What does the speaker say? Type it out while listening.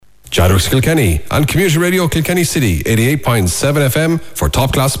Jadwick's Kilkenny on Community Radio Kilkenny City 88.7 FM for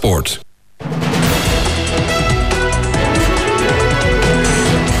Top Class Sport.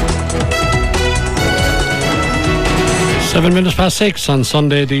 6:07 on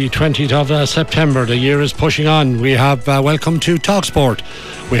Sunday the 20th of September. The year is pushing on. We have welcome to TalkSport.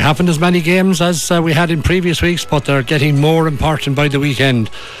 We haven't as many games as we had in previous weeks, but they're getting more important by the weekend.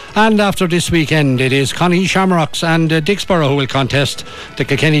 And after this weekend, it is Connie Shamrocks and Dixborough who will contest the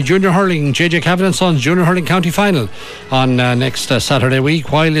Kilkenny Junior Hurling, JJ Cavan & Sons Junior Hurling County Final on next Saturday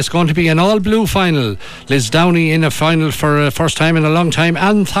week, while it's going to be an all-blue final. Liz Downey in a final for first time in a long time,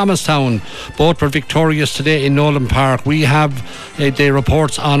 and Thomastown. Both were victorious today in Nolan Park. We have the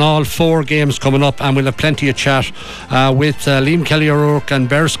reports on all four games coming up, and we'll have plenty of chat with Liam Kelly O'Rourke and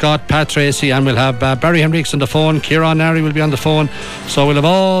Bear Scott, Pat Tracy, and we'll have Barry Henricks on the phone. Kieran Nari will be on the phone. So we'll have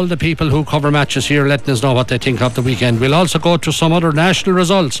all the people who cover matches here letting us know what they think of the weekend. We'll also go through some other national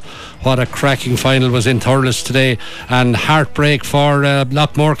results. What a cracking final was in Thurles today, and heartbreak for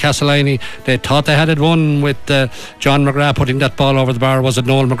Lockmore Castleiney. They thought they had it won with John McGrath putting that ball over the bar. Was it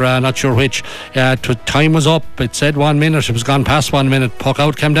Noel McGrath? Not sure which. Time was up. It said 1 minute. It was gone past 1 minute. Puck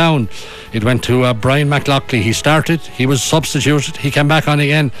out came down. It went to Brian McLaughlin. He started, he was substituted, he came back on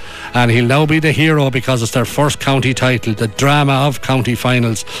again, and he'll now be the hero because it's their first county title, the drama of county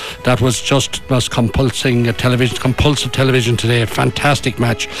finals. That was just compulsive television today. A fantastic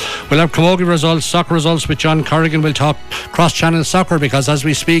match. We'll have camogie results, soccer results with John Corrigan. We'll talk cross-channel soccer because as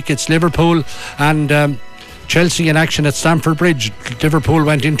we speak it's Liverpool and Chelsea in action at Stamford Bridge. Liverpool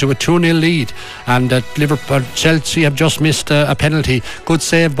went into a 2-0 lead, and Chelsea have just missed a penalty. Good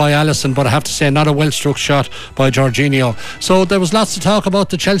save by Allison, but I have to say not a well-struck shot by Jorginho. So there was lots to talk about.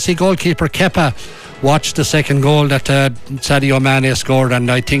 The Chelsea goalkeeper Kepa watched the second goal that Sadio Mane scored, and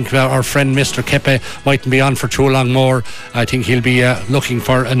I think our friend Mr. Kepa mightn't be on for too long more. I think he'll be looking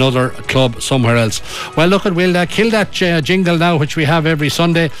for another club somewhere else. Well, look, we'll kill that jingle now, which we have every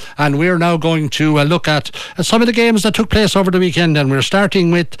Sunday, and we're now going to look at some of the games that took place over the weekend, and we're starting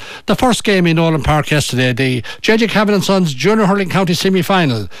with the first game in Nolan Park yesterday, the JJ Cavan & Sons Junior Hurling County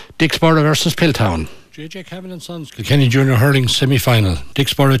semi-final, Dixborough versus Piltown. JJ Cavan & Sons Kilkenny Junior Hurling semi-final,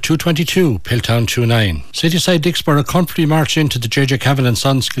 Dixborough 222, Piltown 29. Cityside Dixborough comfortably marched into the JJ Cavan &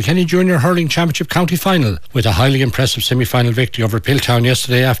 Sons Kilkenny Junior Hurling Championship County Final with a highly impressive semi-final victory over Piltown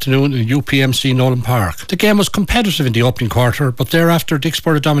yesterday afternoon in UPMC Nolan Park. The game was competitive in the opening quarter, but thereafter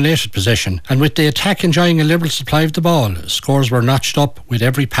Dixborough dominated possession, and with the attack enjoying a liberal supply of the ball, scores were notched up with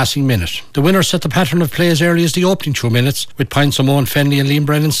every passing minute. The winner set the pattern of play as early as the opening 2 minutes with points from Owen Fenley and Liam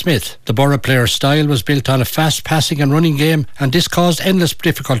Brennan Smith. The Borough players' style was built on a fast passing and running game, and this caused endless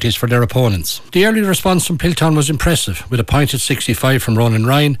difficulties for their opponents. The early response from Piltown was impressive, with a point at 65 from Ronan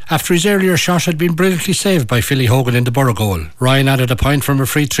Ryan after his earlier shot had been brilliantly saved by Philly Hogan in the Borough goal. Ryan added a point from a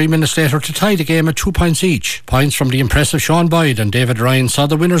free 3 minutes later to tie the game at 2 points each. Points from the impressive Sean Boyd and David Ryan saw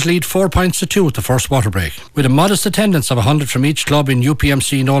the winners lead 4 points to 2 at the first water break. With a modest attendance of 100 from each club in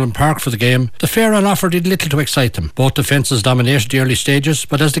UPMC Nolan Park for the game, the fare on offer did little to excite them. Both defences dominated the early stages,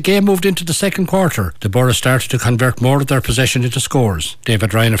 but as the game moved into the second quarter, the Borough started to convert more of their possession into scores.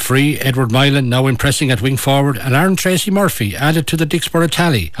 David Ryan a free, Edward Milan now impressing at wing forward, and Aaron Tracy Murphy added to the Dixborough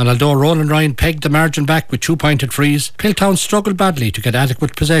tally. And although Roland Ryan pegged the margin back with 2-pointed frees, Piltown struggled badly to get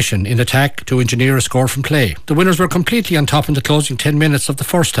adequate possession in attack to engineer a score from play. The winners were completely on top in the closing 10 minutes of the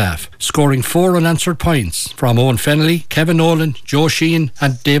first half, scoring 4 unanswered points from Owen Fennelly, Kevin Nolan, Joe Sheehan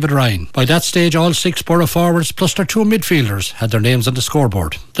and David Ryan. By that stage all 6 Borough forwards plus their 2 midfielders had their names on the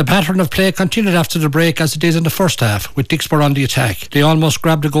scoreboard. The pattern of play continued after the break as it did in the first half, with Dixborough on the attack. They almost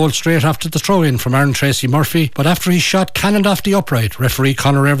grabbed a goal straight after the throw-in from Aaron Tracy Murphy, but after his shot cannoned off the upright, referee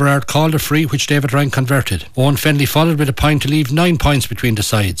Conor Everard called a free which David Ryan converted. Owen Fennelly followed with a point to leave 9 points between the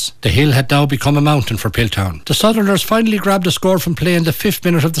sides. The hill had now become a mountain for Piltown. The Southerners finally grabbed a score from play in the 5th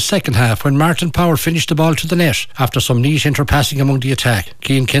minute of the second half when Martin Power finished the ball to the net after some neat interpassing among the attack.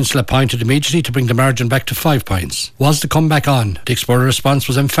 Cian Kinsella pointed immediately to bring the margin back to 5 points. Was the comeback on? Dixborough response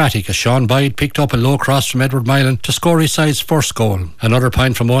was emphatic as Sean Boyd picked up a low cross from Edward Milan to score his side's first goal. Another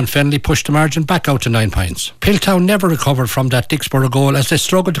point from Owen Fennelly pushed the margin back out to 9 points. Piltown never recovered from that Dixborough goal as they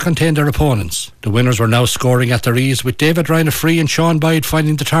struggled to contain their opponents. The winners were now scoring at their ease, with David Ryan a free and Sean Boyd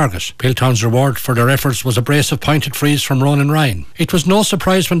finding the target. Piltown's reward for their efforts was a brace of pointed frees from Ronan Ryan. It was no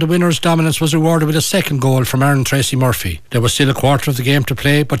surprise when the winners' dominance was rewarded with a second goal from Aaron Tracy Murphy. There was still a quarter of the game to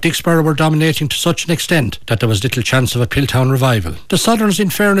play, but Dixborough were dominating to such an extent that there was little chance of a Piltown revival. The Southerners in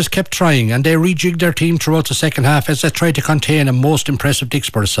fairness kept trying, and they reached rejigged their team throughout the second half as they tried to contain a most impressive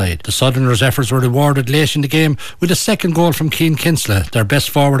Dicksboro side. The Southerners' efforts were rewarded late in the game with a second goal from Cian Kinsella, their best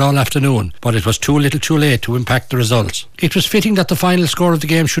forward all afternoon, but it was too little too late to impact the results. It was fitting that the final score of the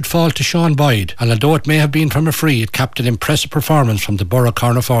game should fall to Sean Boyd, and although it may have been from a free, it capped an impressive performance from the Borough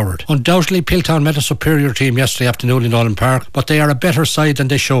corner forward. Undoubtedly, Piltown met a superior team yesterday afternoon in Nolan Park, but they are a better side than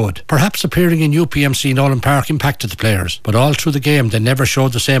they showed. Perhaps appearing in UPMC Nolan Park impacted the players, but all through the game they never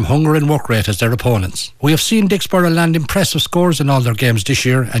showed the same hunger and work rate as their opponents. We have seen Dicksboro land impressive scores in all their games this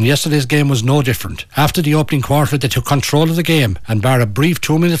year, and yesterday's game was no different. After the opening quarter, they took control of the game, and bar a brief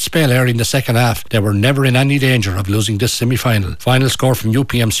 2-minute spell early in the second half, they were never in any danger of losing this semi-final. Final score from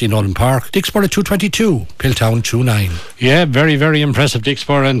UPMC Nolan Park: Dicksboro 222, Piltown 2-9. Yeah, very, very impressive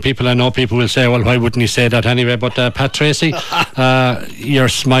Dicksboro, and I know people will say, well, why wouldn't he say that anyway? But Pat Tracy, you're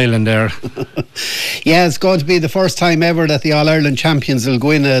smiling there. Yeah, it's going to be the first time ever that the All-Ireland champions will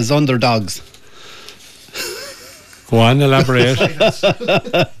go in as underdogs. Go on, elaborate.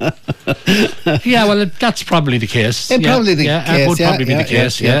 Yeah, well, that's probably the case. It would probably be the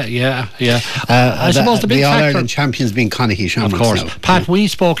case. I suppose the big factor, All-Ireland champions being Connacht Shamrocks. Of course. Now. Pat, we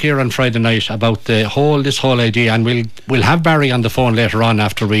spoke here on Friday night about this whole idea, and we'll have Barry on the phone later on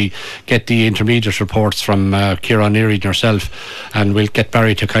after we get the intermediate reports from Ciarán Neary and yourself, and we'll get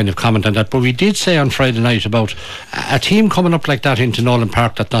Barry to kind of comment on that. But we did say on Friday night about a team coming up like that into Nolan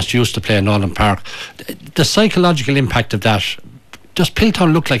Park that's not used to playing Nolan Park. The psychological impact of that. Does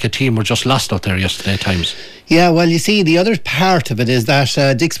Piltown look like a team were just lost out there yesterday at times? Yeah, well, you see, the other part of it is that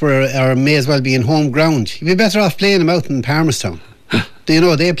Dicksboro may as well be in home ground. You'd be better off playing them out in Palmerstown.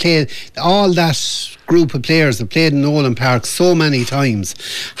 They played, all that group of players have played in Nolan Park so many times.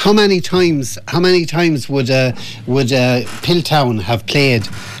 How many times would Piltown have played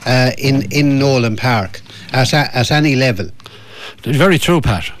in Nolan Park at any level? Very true,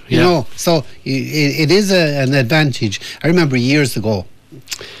 Pat. Yeah. So it is an advantage. I remember years ago,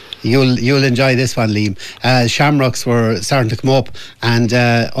 you'll enjoy this one, Liam. Shamrocks were starting to come up, and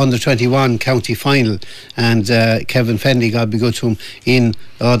under 21 county final, and Kevin Fendy, God be good to him, in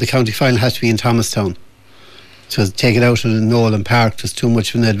the county final has to be in Thomastown. To take it out in Nolan Park was too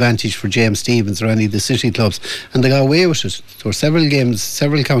much of an advantage for James Stevens or any of the city clubs, and they got away with it. There were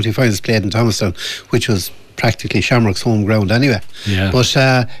several county finals played in Thomastown, which was practically Shamrock's home ground anyway. Yeah. But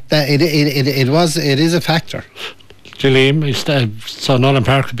it is a factor. Liam, so Nolan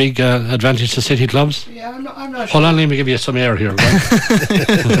Park a big advantage to city clubs? Yeah, I'm not sure. Hold on, let me give you some air here.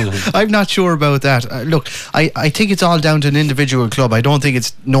 I'm not sure about that. Look, I think it's all down to an individual club. I don't think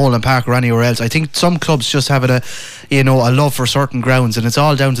it's Nolan Park or anywhere else. I think some clubs just have a love for certain grounds, and it's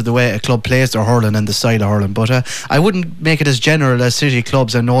all down to the way a club plays their hurling and the style of hurling. But I wouldn't make it as general as city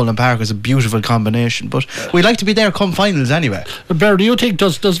clubs, and Nolan Park is a beautiful combination. But we like to be there come finals anyway. Bear, do you think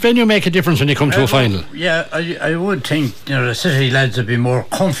does venue make a difference when you come to a final? Yeah, I would think the city lads would be more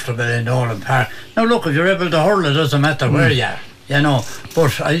comfortable in Nolan Park. Now look, if you're able to hurl, it doesn't matter where you are,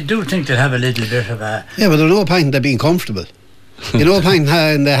 but I do think they'll have a little bit of a... Yeah, but there's no point in them being comfortable. Point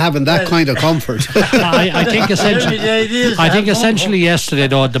in having that kind of comfort. I think essentially yesterday,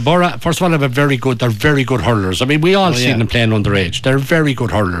 though, the Borough, first of all, they're very good hurlers. I mean, we all seen them playing underage. They're very good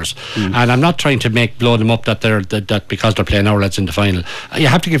hurlers, and I'm not trying to blow them up that because they're playing our lads in the final. You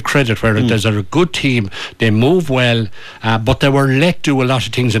have to give credit where there's a good team. They move well, but they were let do a lot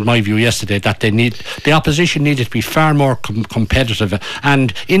of things in my view yesterday that the opposition needed to be far more competitive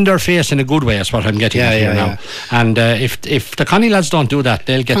and in their face in a good way. Is what I'm getting at here now. And if the Connie lads don't do that,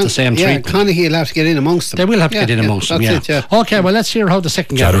 they'll get the same treatment. Connie will have to get in amongst them. They will have to get in amongst them. That's it. Okay, well, let's hear how the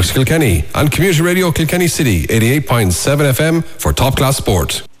second game. Jarvis Kilkenny on Community Radio Kilkenny City 88.7 FM for top class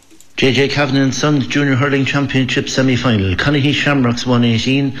sport. JJ Kavanagh and Sons Junior Hurling Championship semi-final. Connacht Shamrocks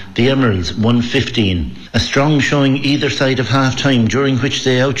 118, the Emeralds 115. A strong showing either side of half-time, during which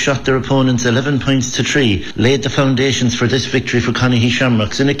they outshot their opponents 11 points to 3, laid the foundations for this victory for Connacht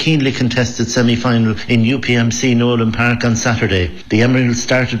Shamrocks in a keenly contested semi-final in UPMC Nolan Park on Saturday. The Emeralds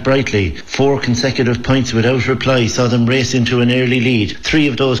started brightly. 4 consecutive points without reply saw them race into an early lead, 3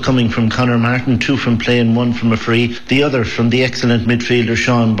 of those coming from Conor Martin, 2 from play and 1 from a free, the other from the excellent midfielder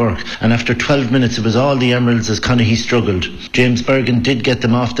Sean Burke. And after 12 minutes it was all the Emeralds as Connacht struggled. James Bergen did get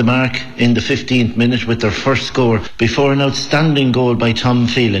them off the mark in the 15th minute with their first score before an outstanding goal by Tom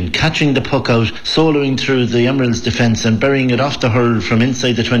Phelan, catching the puck out, soloing through the Emeralds defence and burying it off the hurl from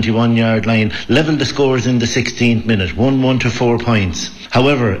inside the 21-yard line, levelled the scores in the 16th minute, 1-1 to 4 points.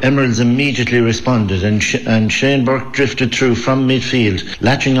 However, Emeralds immediately responded and Shane Burke drifted through from midfield,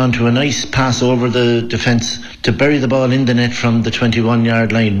 latching onto a nice pass over the defence to bury the ball in the net from the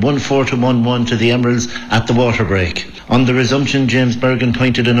 21-yard line. 1-4 to 1-1 to the Emeralds at the water break. On the resumption, James Bergen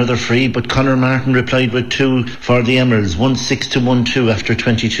pointed another free, but Conor Martin replied with 2 for the Emeralds, 1-6 to 1-2 after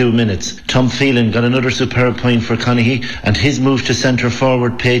 22 minutes. Tom Phelan got another superb point for Conaghy, and his move to centre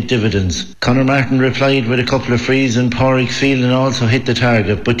forward paid dividends. Conor Martin replied with a couple of frees, and Pádraig Phelan also hit the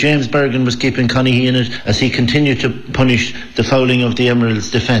target, but James Bergen was keeping Conaghy in it as he continued to punish the fouling of the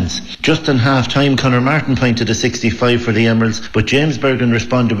Emeralds' defence. Just in half-time, Conor Martin pointed a 65 for the Emeralds, but James Bergen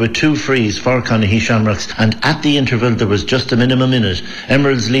responded with 2 frees for Conaghy Shamrocks, and at the interval there was just a minimum in it.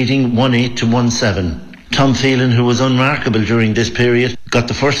 Emeralds leading 1-8 to 1-7. Tom Phelan, who was unmarkable during this period, got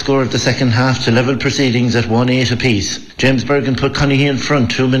the first score of the second half to level proceedings at 1-8 apiece. James Bergen put Conaghy in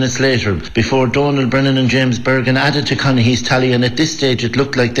front 2 minutes later before Donald Brennan and James Bergen added to Conaghy's tally, and at this stage it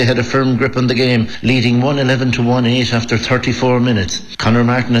looked like they had a firm grip on the game, leading 1-11 to 1-8 after 34 minutes. Conor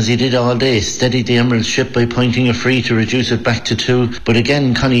Martin, as he did all day, steadied the Emeralds ship by pointing a free to reduce it back to 2, but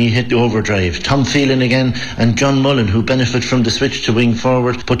again Conaghy hit the overdrive. Tom Phelan again and John Mullen, who benefited from the switch to wing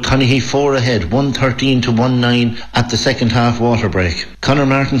forward, put Conaghy 4 ahead, 1-13 to 1-9 at the second half water break. Conor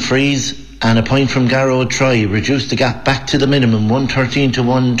Martin frees and a point from Garrow Troy reduced the gap back to the minimum, 1-13 to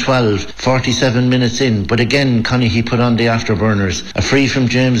 1-12, 47 minutes in, but again Conaghy put on the afterburners. A free from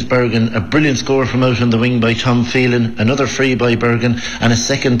James Bergen, a brilliant score from out on the wing by Tom Phelan, another free by Bergen, and a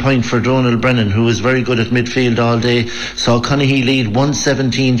second point for Donald Brennan, who was very good at midfield all day, saw Conaghy lead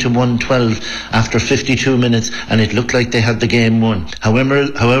 1-17 to 1-12 after 52 minutes, and it looked like they had the game won.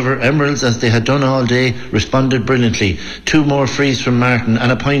 However, Emeralds, as they had done all day, responded brilliantly. 2 more frees from Martin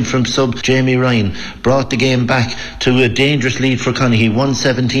and a point from sub Jamie Ryan brought the game back to a dangerous lead for Conaghy,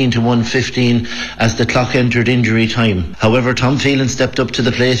 1-17 to 1-15 as the clock entered injury time. However, Tom Phelan stepped up to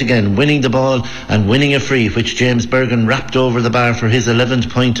the plate again, winning the ball and winning a free, which James Bergen wrapped over the bar for his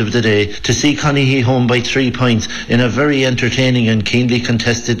 11th point of the day, to see Conaghy home by 3 points in a very entertaining and keenly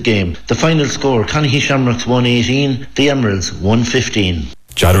contested game. The final score, Conaghy Shamrocks 1-18, the Emeralds 1-15.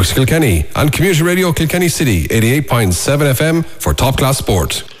 Jadrux Kilkenny on Community Radio Kilkenny City 88.7 FM for Top Class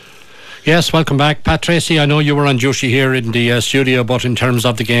Sport. Yes, welcome back. Pat Tracy, I know you were on duty here in the studio, but in terms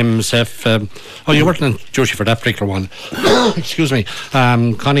of the games, you weren't on duty for that particular one. Excuse me.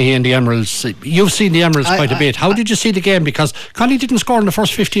 Conaghy and the Emeralds. You've seen the Emeralds quite a bit. How did you see the game? Because Conaghy didn't score in the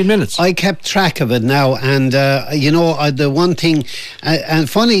first 15 minutes. I kept track of it now, and the one thing, and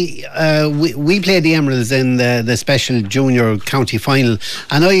funny, we played the Emeralds in the special junior county final,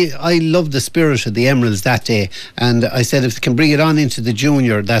 and I loved the spirit of the Emeralds that day, and I said if they can bring it on into the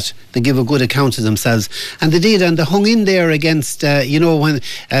junior, that they give a good account of themselves, and they did, and they hung in there against when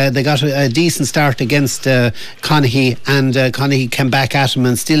they got a decent start against Conaghy, and Conaghy came back at them,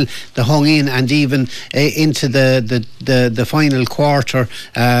 and still they hung in, and even into the final quarter,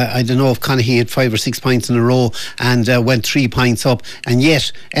 I don't know if Conaghy had 5 or 6 points in a row and went 3 points up, and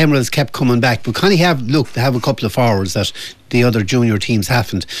yet Emeralds kept coming back. But Conaghy they have a couple of forwards that the other junior teams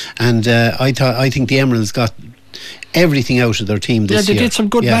haven't, and I think the Emeralds got everything out of their team this year. Yeah, they did some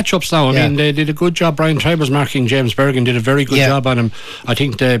good matchups now. I mean, they did a good job. Brian Tribe was marking James Bergen, did a very good job on him. I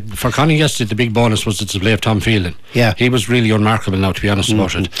think for Conaghy yesterday, the big bonus was the display of Tom Phelan. Yeah, he was really unmarkable now, to be honest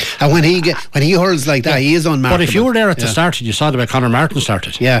about it. And when he hurls like that, he is unmarkable. But if you were there at the start, you saw the way Conor Martin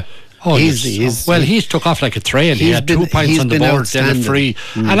started. Yeah. Oh, he's took off like a train. He had 2 points on the board, then a free.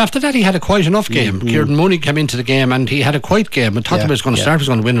 And after that, he had a quite enough game. Kieran Mooney came into the game and he had a quiet game. I thought he was going to start, he was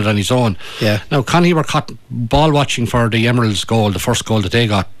going to win it on his own. Yeah. Now, Conaghy were caught ball watching for the Emeralds goal, the first goal that they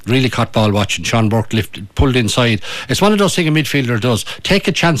got. Really caught ball watching. Sean Burke pulled inside. It's one of those things a midfielder does. Take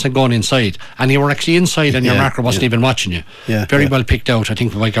a chance and going inside. And you were actually inside and your marker wasn't even watching you. Yeah. Very well picked out, I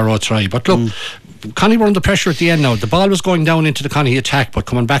think, by Garrow Troy. But look, Conaghy were under pressure at the end now. The ball was going down into the Conaghy attack, but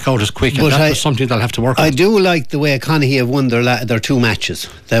coming back out as quick, and that was something they'll have to work on. I do like the way Conaghy have won their 2 matches.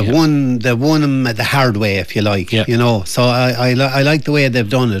 They've won them the hard way, if you like. Yeah. So I like the way they've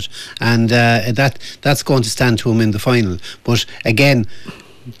done it, and that's going to stand to them in the final. But again,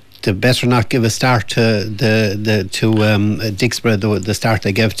 they better not give a start to Dixborough the start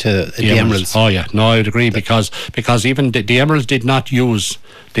they gave to the Emeralds. Oh yeah, no, I would agree, because even the Emeralds did not use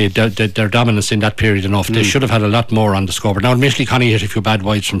their dominance in that period enough. They should have had a lot more on the scoreboard. Now, admittedly, Conaghy hit a few bad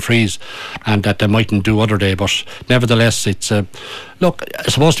wides from frees, and that they mightn't do other day, but nevertheless, it's look,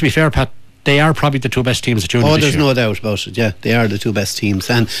 supposed to be fair, Pat, they are probably the 2 best teams that junior this year. There's no doubt about it. Yeah, they are the 2 best teams.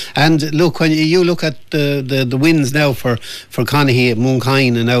 And look, when you look at the wins now for Conaghy at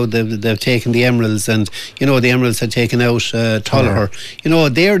Mooncoin, and now they've taken the Emeralds, and the Emeralds had taken out Tullaher.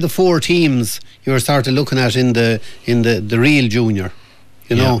 They're the 4 teams you're sort of looking at in the real junior.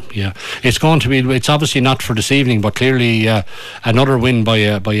 you know. Yeah. It's going to be. It's obviously not for this evening, but clearly another win by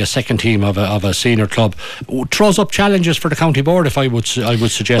a second team of a senior club throws up challenges for the county board. If I would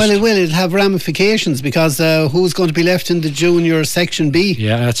suggest. Well, it will. It'll have ramifications because who's going to be left in the junior section B?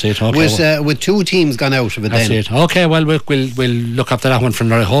 Yeah, that's it. Okay. With two teams gone out of it. That's then. it. Okay. Well, we'll look after that one from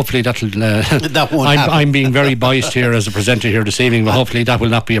there. Hopefully that'll. That won't happen. I'm being very biased here as a presenter here this evening, but hopefully that will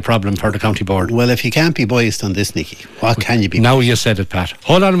not be a problem for the county board. Well, if you can't be biased on this, Nicky, what can you be? Now you said it, Pat.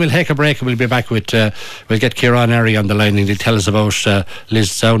 Hold on, we'll take a break and we'll be back with we'll get Kieran Airy on the line and he'll tell us about Liz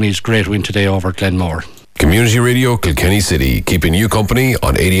Downey's great win today over Glenmore. Community Radio Kilkenny City, keeping you company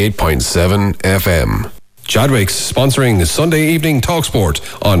on 88.7 FM. Chadwick's sponsoring Sunday evening Talksport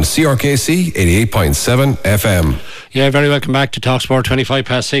on CRKC 88.7 FM. Yeah, very welcome back to Talksport.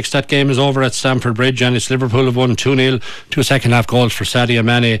 6:25. That game is over at Stamford Bridge and it's Liverpool have won 2-0. 2 second half goals for Sadio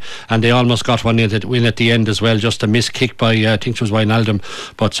Mane and they almost got one win at the end as well. Just a missed kick by I think it was Wijnaldum,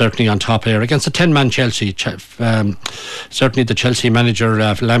 but certainly on top there against a 10-man Chelsea. Certainly the Chelsea manager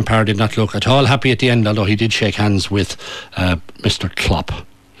Lampard did not look at all happy at the end, although he did shake hands with Mr. Klopp.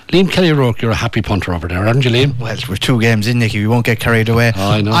 Liam Kelly-Rourke, you're a happy punter over there, aren't you, Liam? Well, we're 2 games in, Nicky. We won't get carried away.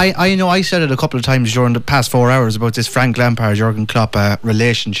 Oh, I know. I know. I said it a couple of times during the past 4 hours about this Frank Lampard Jurgen Klopp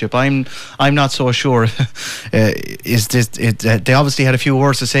relationship. I'm not so sure. Is this? They obviously had a few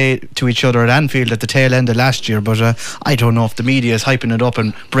words to say to each other at Anfield at the tail end of last year, but I don't know if the media is hyping it up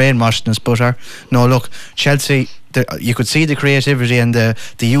and brainwashing us. But no, look, Chelsea. You could see the creativity and the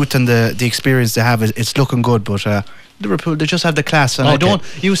youth and the experience they have. It's looking good, but Liverpool, they just have the class. And okay.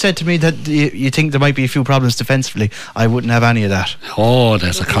 You said to me that you think there might be a few problems defensively. I wouldn't have any of that. Oh,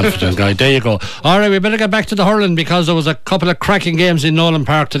 there's a confident guy. There you go. Alright, we better get back to the hurling because there was a couple of cracking games in Nolan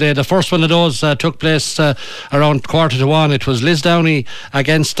Park today. The first one of those took place around 1:15. It was Lisdowney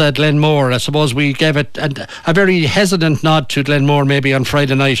against Glenmore. I suppose we gave it a very hesitant nod to Glenmore maybe on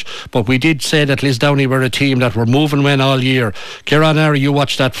Friday night, but we did say that Lisdowney were a team that were moving well all year. Kieran Airy, you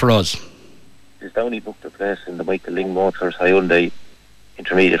watched that for us. Lisdowney booked a place in the Michael Ling Motors Hyundai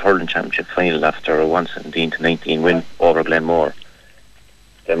Intermediate Hurling Championship final after a 117-19 win over Glenmore.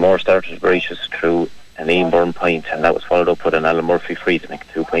 Glenmore started vicious through an Eamburn point and that was followed up with an Alan Murphy free to make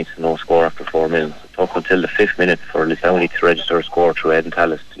 2 points and no score after 4 minutes. It took until the 5th minute for Lisdowney to register a score through Aidan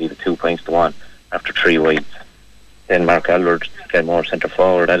Tallis to leave it 2 points to 1 after 3 wides. Then Mark Alward, Glenmore centre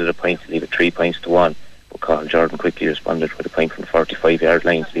forward, added a point to leave it 3 points to 1. But Cathal Jordan quickly responded with a point from the 45-yard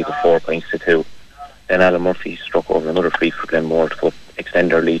line to leave it 4 points to 2. Then Alan Murphy struck over another free for Glenmore to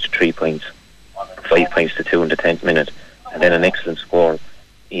extend their lead to 3 points, 5 points to 2 in the 10th minute. And then an excellent score.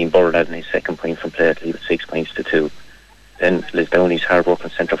 Ian Burrell adding his second point from play to leave it 6 points to 2. Then Lisdowney's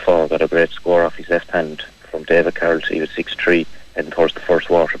hard-working centre forward got a great score off his left hand from David Carroll to leave it 6-3, heading towards the first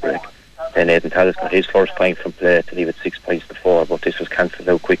water break. Then Aidan Tallis got his first point from play to leave it 6 points to 4, but this was cancelled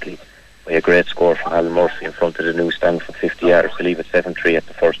out quickly by a great score from Alan Murphy in front of the new stand from 50 yards to leave it 7-3 at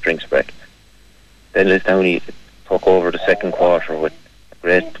the first drinks break. Then Lisdowney took over the second quarter with a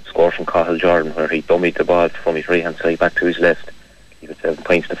great score from Cathal Jordan where he dummied the ball from his right hand side back to his left, leave it 7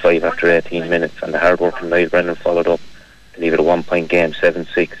 points to 5 after 18 minutes, and the hard working Nickey Brennan followed up to leave it a 1 point game,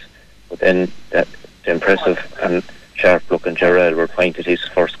 7-6. But then the impressive and sharp looking Gerald were pointed his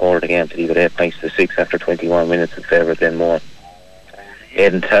first score of the game to leave it 8 points to 6 after 21 minutes in favour of Glenmore.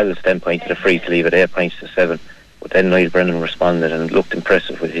 Aidan Tallis then pointed a free to leave it 8 points to 7, but then Nickey Brennan responded and looked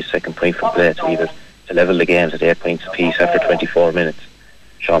impressive with his second point from play to leave it to level the games at 8 points apiece after 24 minutes.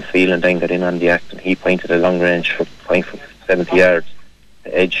 Sean Phelan then got in on the act and he pointed a long range for point from 70 yards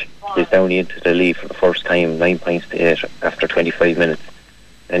to edge Lisdowney into the lead for the first time, 9 points to 8 after 25 minutes.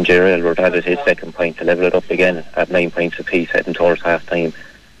 Then Jerry Elwood added his second point to level it up again at 9 points apiece heading towards half time.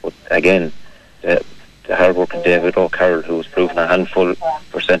 But again, the hard-working David O'Carroll, who was proving a handful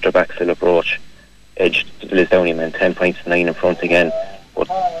for centre-back Philip Roach, edged the Lisdowney men 10 points to 9 in front again. But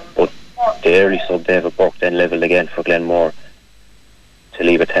the early sub David Burke then levelled again for Glenmore to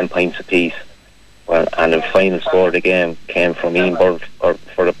leave it 10 points apiece. Well, and the final score of the game came from Ian Byrne, or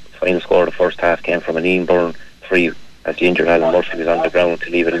for the final score of the first half came from an Ian Byrne free as the injured Alan Murphy was on the ground to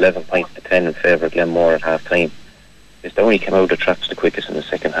leave it 11 points to 10 in favour of Glenmore at half time. Lisdowney came out of the traps the quickest in the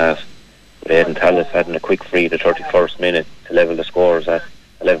second half, with Aidan Tallis having a quick free the 31st minute to level the scores at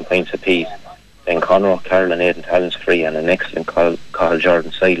 11 points apiece. Then Conor Carroll and Aidan Tallis free and an excellent Cathal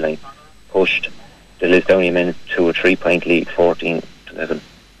Jordan sideline pushed the Lisdowney men to a 3 point lead, 14-11.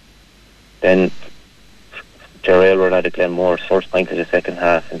 Then Jerry Elwood added Glenmore's first point of the second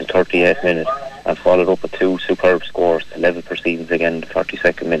half in the 38th minute and followed up with 2 superb scores to level proceedings again in the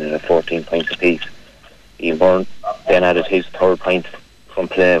 42nd minute at 14 points apiece. Ian Byrne then added his third point from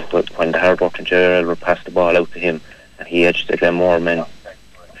play when the hard working Jerry Elwood passed the ball out to him and he edged the Glenmore men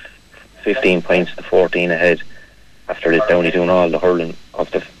 15 points to 14 ahead after Lisdowney doing all the hurling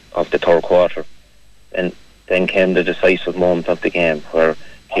of the third quarter. And then came the decisive moment of the game where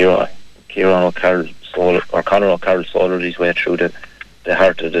Conor O'Carroll soldiered his way through the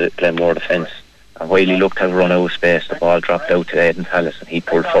heart of the Glenmore defence. And while he looked to have run out of space, the ball dropped out to Aidan Tallis, and he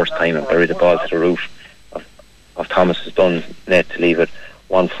pulled first time and buried the ball to the roof of Thomas's Dunn net to leave it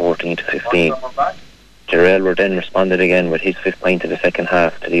 1-14 to 15. Jarrell were then responded again with his 5th point of the second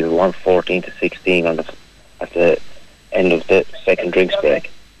half to leave it 1-14 to 16 at the end of the second drinks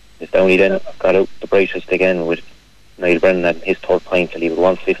break. Lisdowney then got out the brightest again with Nickey Brennan at his 3rd point to leave it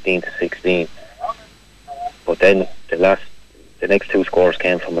 1-15 to 16. But then the next 2 scores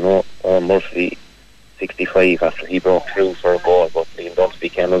came from an Owen Murphy 65 after he broke through for a goal, but Liam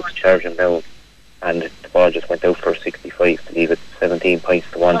Dunsby came out to charge him down, and the ball just went out for a 65 to leave it 17 points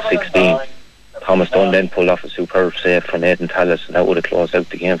to 116. Thomas Dunn then pulled off a superb save from Aidan Tallis, and that would have closed out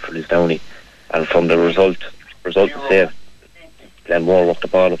the game for Lisdowney. And from the resultant save, Glenmore worked the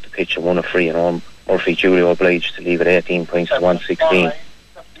ball up the pitch and won a free, and Owen Murphy duly obliged to leave it 18 points to 116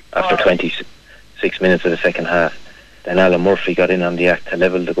 after 26 minutes of the second half. Then Alan Murphy got in on the act to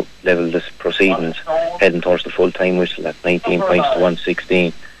level the proceedings, heading towards the full-time whistle at 19 points to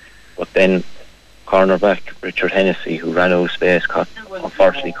 116. But then cornerback Richard Hennessy, who ran out of space,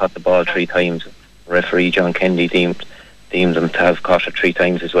 unfortunately caught the ball 3 times. Referee John Kennedy deemed him to have caught it 3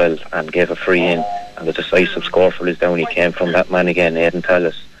 times as well, and gave a free in. And the decisive score for Lisdowney came from that man again, Aidan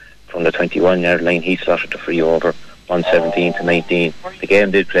Tallis. From the 21-yard line, he slotted the free over 117 to 19. The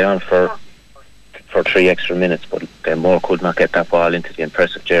game did play on for 3 extra minutes, but Glenmore could not get that ball into the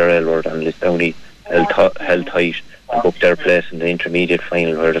impressive J.R. Aylward, and Lisdowney held tight and booked their place in the intermediate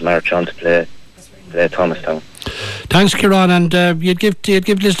final, where they march on to play Thomastown. Thanks, Kieran. And you'd give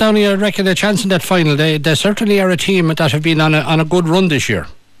Lisdowney, I reckon, a chance in that final. They certainly are a team that have been on a good run this year.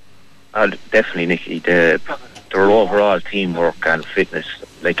 Definitely, Nicky. Their overall teamwork and fitness,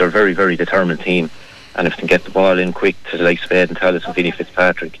 they're a very, very determined team, and if they can get the ball in quick to the likes of Aidan Tallis and Vinnie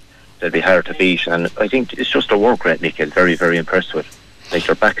Fitzpatrick, they'll be hard to beat. And I think it's just their work rate, Nicky, very, very impressed with.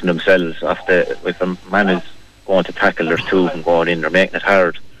 They're backing themselves with the man is going to tackle, there's 2 of them going in, they're making it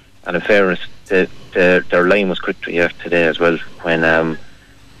hard. And in fairness, their line was quick today as well, when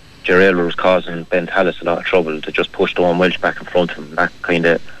J.R. was causing Ben Tallis a lot of trouble. They just pushed Owen Welch back in front of him. That kind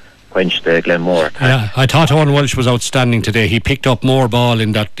of quenched Glenmore attack. Yeah, I thought Owen Welch was outstanding today. He picked up more ball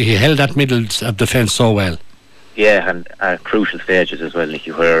in that, he held that middle of defence so well. Yeah, and at crucial stages as well,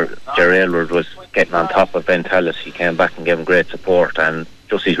 Nicky, where J.R. was getting on top of Ben Tallis. He came back and gave him great support, and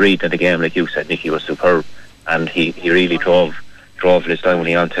just his read of the game, like you said, Nicky, was superb, and he really drove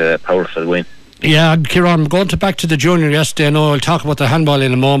Lisdowney onto a powerful win. Yeah, Kieran, going back to the junior yesterday, I know I'll talk about the handball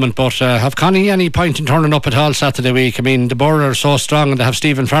in a moment, but have Connie any point in turning up at all Saturday week? I mean, the Borough are so strong, and they have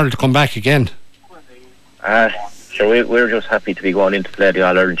Stephen Farrell to come back again. Sure, we're just happy to be going in to play the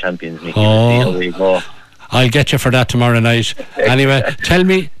All-Ireland champions, Nicky. See how we go. I'll get you for that tomorrow night. Anyway, tell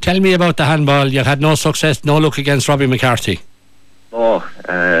me about the handball. You had no success, no luck against Robbie McCarthy.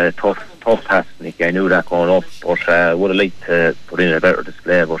 Tough task, Nicky. I knew that going up, but I would have liked to put in a better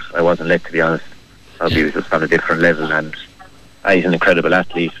display, but I wasn't let, to be honest. He was just on a different level, and he's an incredible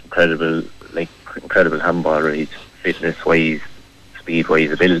athlete, incredible handballer. He's fitness-wise, speed-wise,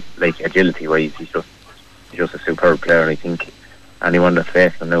 agility-wise. He's just a superb player, and I think anyone that's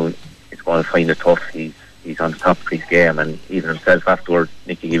facing him now is going to find it tough. He's on the top of his game, and even himself afterwards,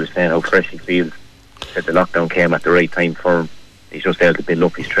 Nicky, he was saying how fresh he feels. Said the lockdown came at the right time for him. He's just able to build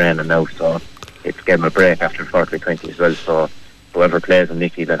up his training now, so it's gave him a break after 40-20 as well. So whoever plays him,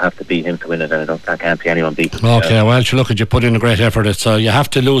 Nicky, they'll have to beat him to win it, and I can't see anyone beat him. Okay, well, look, you put in a great effort. So you have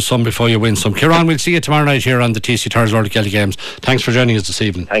to lose some before you win some. Kieran, we'll see you tomorrow night here on the TC Tars World Kelly Games. Thanks for joining us this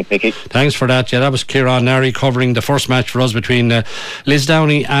evening. Thanks, Nicky. Thanks for that. Yeah, that was Kieran Nary covering the first match for us between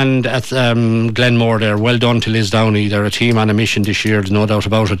Lisdowney and Glenmore there. Well done to Lisdowney. They're a team on a mission this year, there's no doubt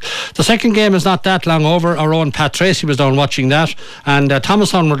about it. The second game is not that long over. Our own Pat Tracy was down watching that, and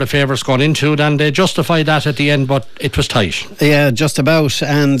Thomastown were the favourites going into it, and they justified that at the end, but it was tight. Yeah, just about.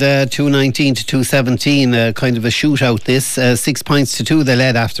 And 219 to 217, kind of a shootout this. 6 points to 2 they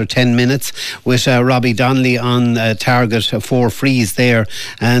led after 10 minutes, with Robbie Donnelly on target, 4 frees there.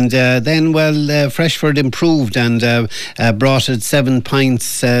 And then, Freshford improved and brought it 7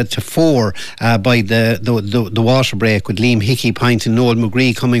 points to 4 by the water break, with Liam Hickey point and Noel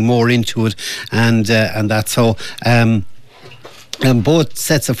McGree coming more into it, and that's so. both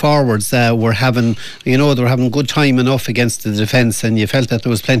sets of forwards were having, they were having good time enough against the defence, and you felt that there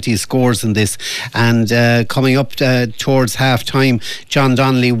was plenty of scores in this. And coming up towards half time, John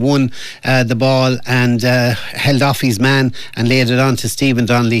Donnelly won the ball and held off his man and laid it on to Stephen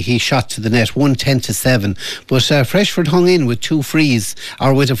Donnelly. He shot to the net, 1-10-7. But Freshford hung in with two frees,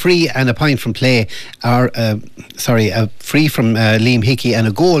 or with a free and a point from play, or a free from Liam Hickey and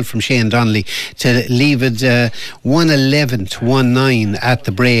a goal from Shane Donnelly to leave it 1-11 to 1-9 at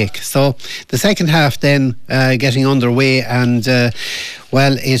the break. So the second half then getting underway, and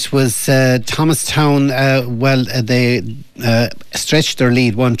it was Thomastown. They stretched their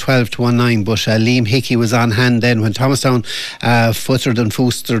lead 1-12 to 1-9, but Liam Hickey was on hand then when Thomastown futtered and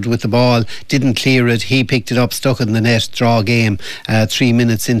foostered with the ball, didn't clear it. He picked it up, stuck it in the net, draw game 3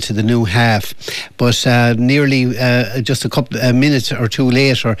 minutes into the new half. But nearly just a minute or two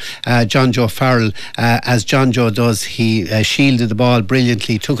later, John Joe Farrell, as John Joe does, he shielded the ball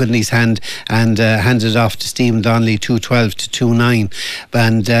brilliantly, took it in his hand and handed it off to Stephen Donnelly, 2-12 to 2-9.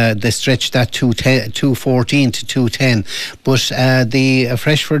 And they stretched that 2-14 to 2-10. But the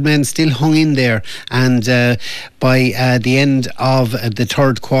Freshford men still hung in there, and by the end of the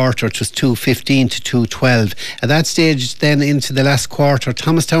third quarter it was 2-15 to 2-12. At that stage then into the last quarter,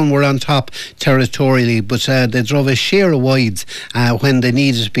 Thomastown were on top territorially, but they drove a share of wides when they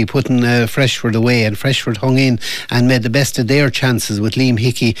needed to be putting Freshford away, and Freshford hung in and made the best of their chances, with Liam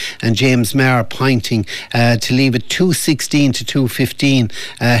Hickey and James Maher pointing to leave it 2-16 to 2-15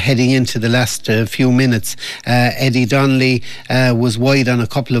 heading into the last few minutes. Eddie Donnelly was wide on a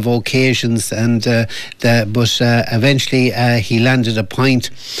couple of occasions, and but eventually he landed a point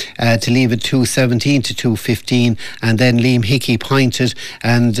to leave it 2-17 to 2-15, and then Liam Hickey pointed,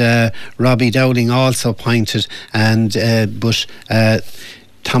 and Robbie Dowling also pointed, and but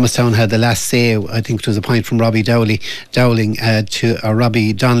Thomastown had the last say. I think it was a point from Robbie Dowling to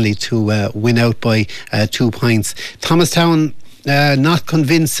Robbie Donnelly to win out by 2 points. Thomastown not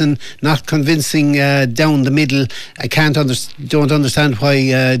convincing down the middle. I don't understand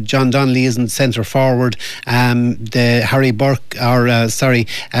why John Donnelly isn't centre forward. Jay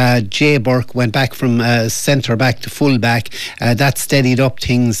Burke went back from centre back to full back. That steadied up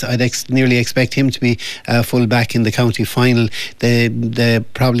things. I'd nearly expect him to be full back in the county final. They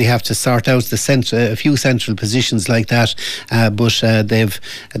probably have to sort out a few central positions like that, but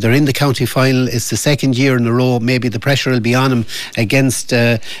they're in the county final. It's the second year in a row. Maybe the pressure will be on them against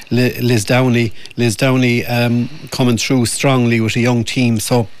Lisdowney. Lisdowney coming through strongly with a young team,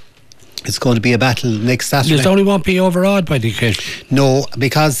 so it's going to be a battle next Saturday. Lisdowney won't be overawed by the occasion. No,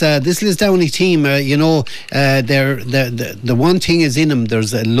 because this Lisdowney team, the one thing is in them.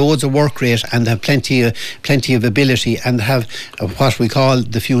 There's loads of work rate, and have plenty of ability, and have what we call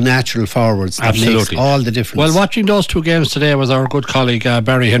the few natural forwards. That Absolutely, makes all the difference. Well, watching those two games today was our good colleague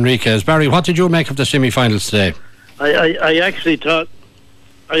Barry Henriquez. Barry, what did you make of the semi-finals today? I actually thought,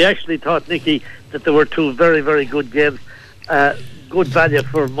 Nicky, that there were two very, very good games. Good value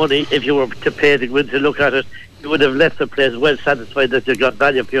for money. If you were to pay to go in to look at it, you would have left the place well satisfied that you got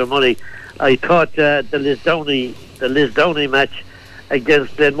value for your money. I thought the Lisdowney match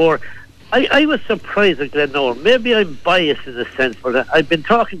against Glenmore, I was surprised at Glenmore. Maybe I'm biased in a sense, but I've been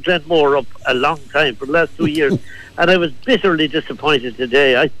talking Glenmore up a long time, for the last 2 years, and I was bitterly disappointed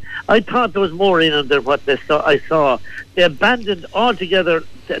today. I thought there was more in them than what I saw. They abandoned altogether.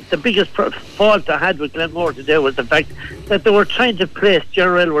 The biggest fault I had with Glenmore today was the fact that they were trying to place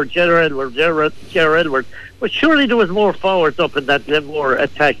Gerard Edward. But surely there was more forwards up in that Glenmore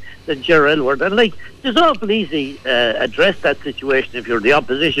attack than Gerard Edward. And it's awful easy address that situation if you're the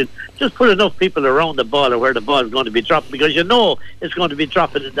opposition. Just put enough people around the ball or where the ball is going to be dropped, because you know it's going to be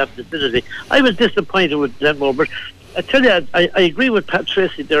dropping in that vicinity. I was disappointed with Glenmore, but I tell you, I agree with Pat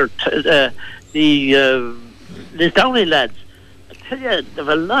Tracy there. The Lisdowney lads, I tell you, they have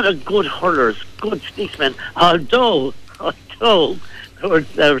a lot of good hurlers, good sticksmen, although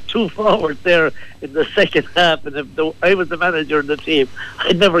there were two forwards there in the second half, and if I was the manager of the team,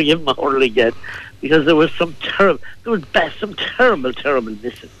 I'd never give them a hurl again, because there was some terrible missing,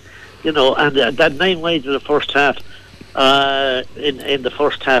 and that 9 wides in the first half, in the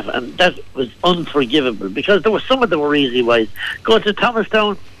first half, and that was unforgivable, because there were some of them were easy wides. Go to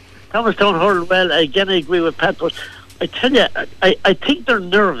Thomastown hurled well. Again, I agree with Pat, but I tell you, I think they're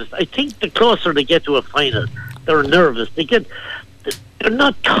nervous. I think the closer they get to a final, they're nervous. They're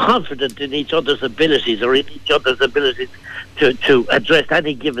not confident in each other's abilities or in each other's abilities to address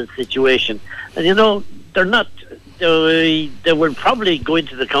any given situation. And they're not. They will probably go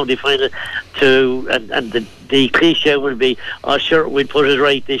into the county final and the cliche will be, oh sure, we'll put it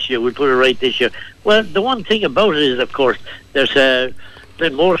right this year. Well, the one thing about it is, of course, there's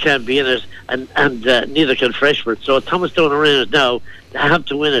Glenmore can't be in it, and neither can Freshford. So Thomastown are in it now. They have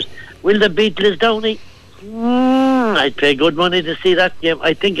to win it. Will they beat Lisdowney? I'd pay good money to see that game.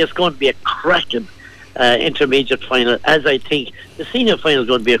 I think it's going to be a cracking intermediate final, as I think the senior final is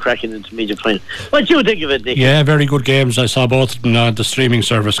going to be a cracking intermediate final. What do you think of it, Nick? Yeah, very good games. I saw both on the streaming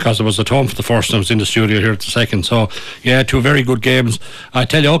service because I was at home for the first and I was in the studio here at the second. So yeah, two very good games. I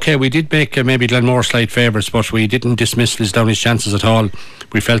tell you, okay, we did make maybe Glenmore slight favourites, but we didn't dismiss Lisdowney's chances at all.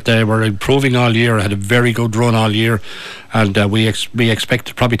 We felt they were improving all year, had a very good run all year, and we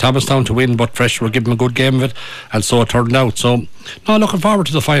expected probably Thomastown to win, but Fresh will give them a good game of it, and so it turned out. So no, looking forward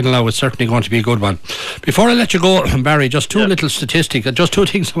to the final now. It's certainly going to be a good one. Before I let you go, Barry, just two little statistics, just two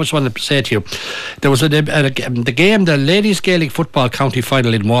things I just wanted to say to you. There was the ladies Gaelic football county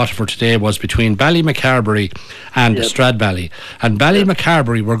final in Waterford today was between Ballymacarbery and Stradbally, and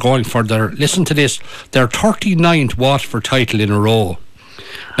Ballymacarbery were going for their 39th Waterford title in a row.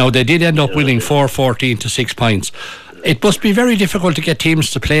 Now they did end up winning 4-14 to 6 points. It must be very difficult to get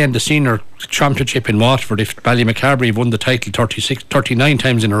teams to play in the senior championship in Waterford if Ballymacarbery won the title 39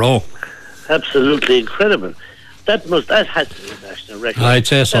 times in a row. Absolutely incredible. That has to be a national record. I'd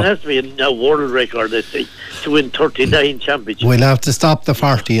say so. That has to be a world record, I think, to win 39 championships. We'll have to stop the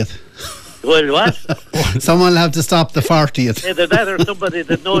 40th. Well, what? Someone will have to stop the 40th. Either that or somebody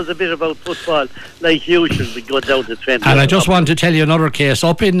that knows a bit about football like you should be going down to train. And I just want to tell you another case.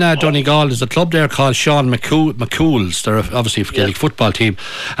 Up in Donegal, there's a club there called Sean McCool's. They're obviously a Gaelic football team.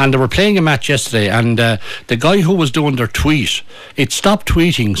 And they were playing a match yesterday, and the guy who was doing their tweet, it stopped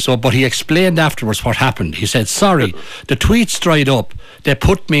tweeting, but he explained afterwards what happened. He said, sorry, the tweets dried up. They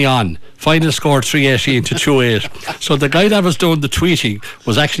put me on. Final score 3-18 to 2-8. So the guy that was doing the tweeting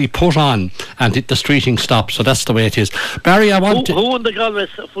was actually put on, and the tweeting stopped. So that's the way it is. Barry, I want who won the Galway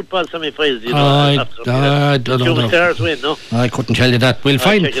football semi-finals? I don't know. Stars win, no? I couldn't tell you that. We'll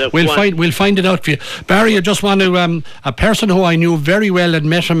find it out for you. Barry, I just want to a person who I knew very well and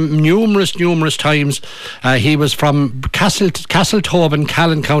met him numerous times. He was from Castletoban,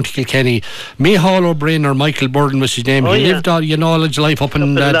 Callan, County Kilkenny. Micheál O'Brien or Michael Burden was his name. He lived all his life up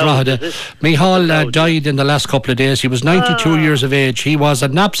in Drogheda. Micheál died in the last couple of days. He was 92 years of age. He was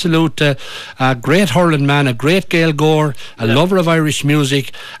an absolute great hurling man, a great Gael goer, a lover of Irish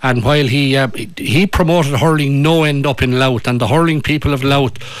music, and while he promoted hurling no end up in Louth, and the hurling people of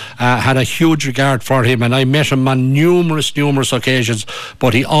Louth had a huge regard for him, and I met him on numerous occasions,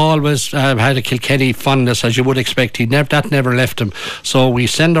 but he always had a Kilkenny fondness, as you would expect. That never left him. So we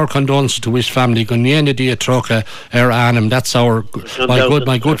send our condolences to his family. Gunniena dia trocha anam. That's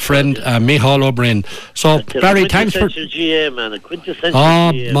my good friend Micheál O'Brien. So Barry, thanks for GA, man, a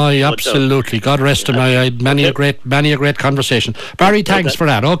quintessential GA. My absolutely, God rest him. I had many a great conversation. Barry, thanks for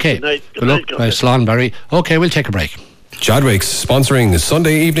that. Okay, good luck. Slán, Barry. Okay, we'll take a break. Chadwick's sponsoring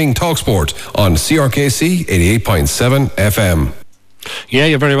Sunday evening Talksport on CRKC 88.7 FM. Yeah,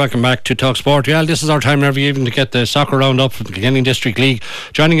 you're very welcome back to Talk Sport. Yeah, this is our time every evening to get the soccer round-up from the Kilkenny District League.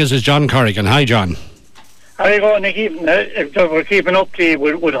 Joining us is John Corrigan. Hi, John. How are you going, Nicky? We're keeping up to you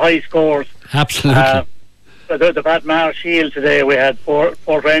with high scores. Absolutely. The Batmar Shield today, we had Fort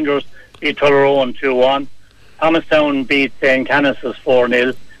Rangers beat Tullaroan 2-1. Thomastown beat St. Canice's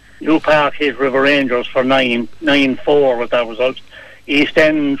 4-0. New Park hit River Rangers for 9-4 with that result. East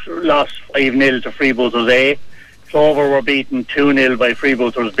End lost 5-0 to Freebooters A. Clover were beaten 2-0 by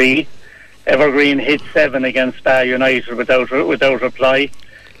Freebooters B. Evergreen hit 7 against Spa United without reply.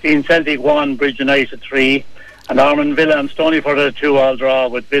 Dean Celtic 1, Bridge United 3, and Ormond Villa and Stonyford a 2-all draw,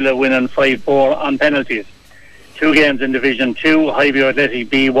 with Villa winning 5-4 on penalties. 2 games in Division 2, Highview Athletic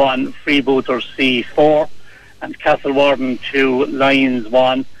B 1, Freebooters C 4, and Castlewarden 2, Lions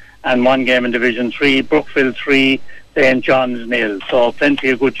 1, and 1 game in Division 3, Brookfield 3, St. John's 0. So plenty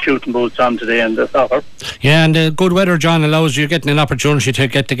of good shooting boots on today in the soccer. Yeah, and good weather, John, allows you getting an opportunity to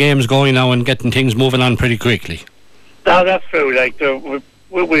get the games going now and getting things moving on pretty quickly. That's true.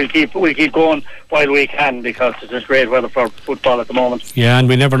 We'll keep going while we can, because it's just great weather for football at the moment. Yeah, and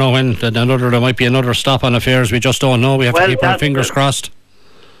we never know when there might be another stop on affairs. We just don't know. We have to keep our fingers crossed.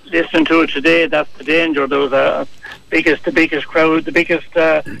 Listening to it today, that's the danger. There was the biggest crowd, the biggest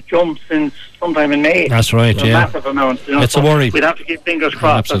jump since sometime in May. That's right. Massive amounts. It's a worry. We'd have to keep fingers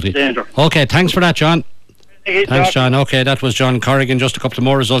crossed. Absolutely. That's the danger. Okay, thanks for that, John. Thanks, John. Okay, that was John Corrigan. Just a couple of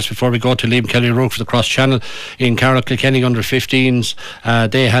more results before we go to Liam Kelly Rook for the Cross Channel. In Carlow Kilkenny under 15s,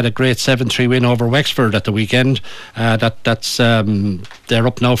 they had a great 7-3 win over Wexford at the weekend. That's they're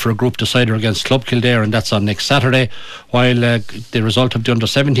up now for a group decider against Club Kildare, and that's on next Saturday. While the result of the under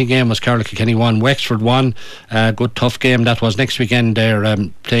 17 game was Carlow Kilkenny 1, Wexford 1. Good tough game that was. Next weekend they're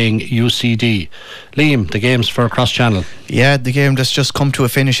playing UCD. Liam, the games for Cross Channel. Yeah, the game that's just come to a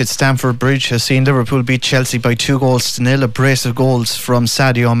finish at Stamford Bridge has seen Liverpool beat Chelsea by 2-0. A brace of goals from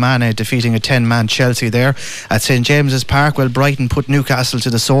Sadio Mane defeating a 10-man Chelsea there at St James's Park. Well, Brighton put Newcastle to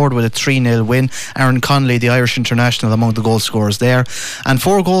the sword with a 3-0 win. Aaron Connolly, the Irish international, among the goal scorers there, and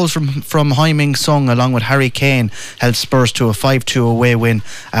 4 goals from Heung-min Son along with Harry Kane helped Spurs to a 5-2 away win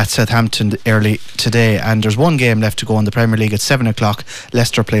at Southampton early today. And there's one game left to go in the Premier League at 7 o'clock.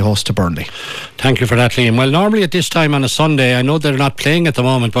 Leicester play host to Burnley. Thank you for that, Liam. Well, normally at this time on a Sunday, I know they're not playing at the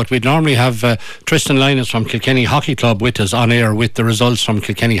moment, but we'd normally have Tristan Linus from Kilkenny Hockey Club with us on air with the results from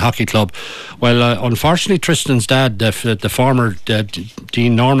Kilkenny Hockey Club. Well, unfortunately, Tristan's dad, the former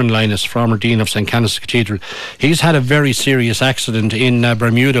Dean Norman Linus, former Dean of St Canice Cathedral, he's had a very serious accident in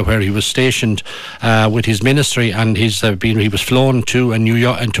Bermuda, where he was stationed with his ministry, and he was flown to New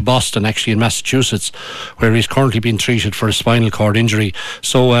York and to Boston, actually in Massachusetts, where he's currently being treated for a spinal cord injury.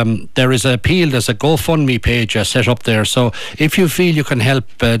 So there is an appeal. There's a GoFundMe page set up there. So if you feel you can help,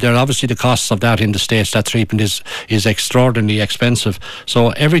 there are obviously the costs of that in the States. That treatment is extraordinarily expensive. So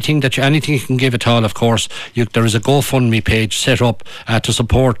anything you can give at all, of course, there is a GoFundMe page set up to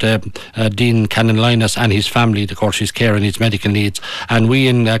support Dean Canon Linus and his family, of course, his care and his medical needs. And we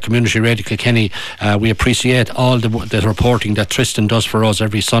in Community Radio Kilkenny, we appreciate all the reporting that Tristan does for us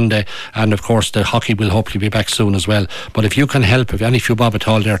every Sunday. And of course, the hockey will hopefully be back soon as well. But if you can help, if any few bob at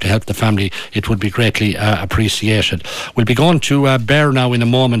all there to help the family, it would be greatly appreciated. We'll be going to Bear now in a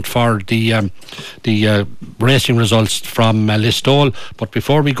moment for the racing results from Listowel. But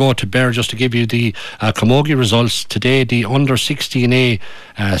before we go to Bear, just to give you the Camogie results today, the under 16A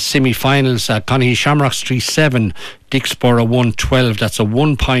semi-finals, Conahee Shamrocks 3-7, Dicksboro 1-12. That's a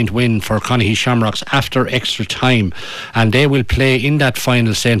 1-point win for Conahee Shamrocks after extra time, and they will play in that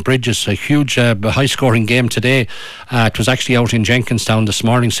final St Bridget's, a huge high scoring game today. It was actually out in Jenkinstown this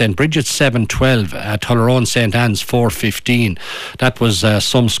morning. St Bridget's 7-12, Tullaroan St Anne's 4-15. That was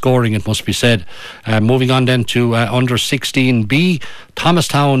some scoring, it must be said. Moving on then to under 16B,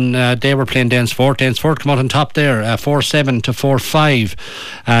 Thomastown, they were playing Danesfort. Danesfort come out on top there, 4-7 to 4-5.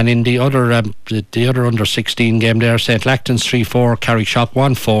 And in the other under 16 game there, St Lactans 3-4, Carrickshock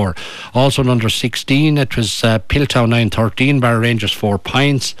 1-4. Also in under 16, it was Piltown 9-13, Barra Rangers 4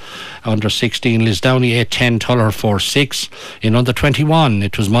 points. Under 16, Lisdowney 8-10, Tuller 4-6. In under 21,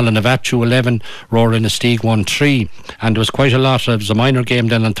 it was Mullinavat 2-11, Roar Innisteag 1-3. And there was quite a lot. It was a minor game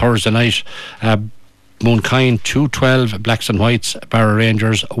then on Thursday night. Moonkind 2-12, Blacks and Whites, Barra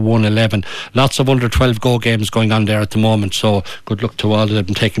Rangers 1-11. Lots of under 12 go games going on there at the moment, so good luck to all of them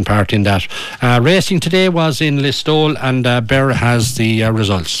taking part in that. Racing today was in Listowel, and Bear has the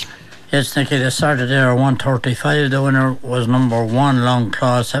results. Yes, Nicky, they started there at 1:35. The winner was number 1, Long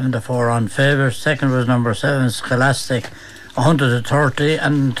Claw, 7-4 on favour. Second was number 7, Scholastic, 100-30,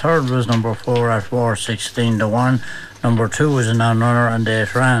 and third was number 4, At War, 16-1. Number 2 was a non-runner, and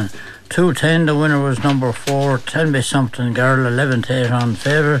 8 ran. 2-10, the winner was number 4, Tenby Something Girl, 11-8 on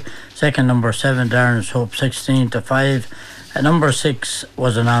favour. Second, number 7, Darren's Hope, 16-5. Number 6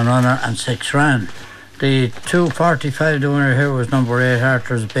 was a non-runner, and 6 ran. The 2:45, the winner here was number 8,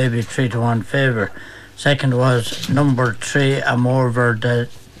 Arthur's Baby, 3-1 favour. Second was number 3, Amor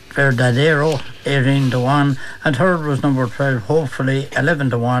Verdadero, 18-1. And third was number 12, Hopefully,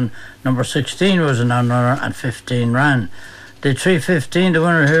 11-1. Number 16 was a non-runner, and 15 ran. The 3:15, the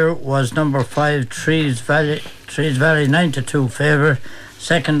winner here was number 5, Trees Valley, 9-2 favour.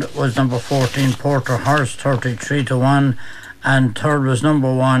 Second was number 14, Porter Horse, 33-1. And third was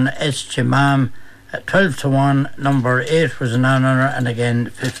number 1, Eschimam, 12-1. Number 8 was a non-runner, and again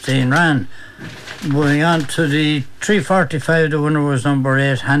 15 ran. Moving on to the 3:45, the winner was number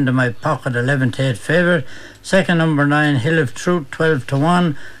 8, Hand in My Pocket, 11-8 favour. Second, number 9, Hill of Truth,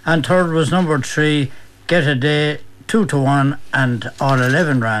 12-1. And third was number 3, Get a Day, 2-1, and all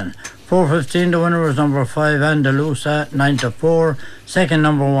 11 ran. 4:15, the winner was number 5, Andalusa, 9-4. Second,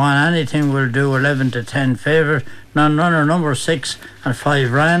 number 1, Anything Will Do, 11-10 favour. Non-runner number 6, and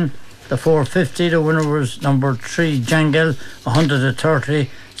 5 ran. The 4:50, the winner was number 3, Jangle, 100-30.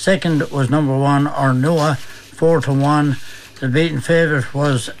 Second was number 1, Ornua, 4-1. The beaten favourite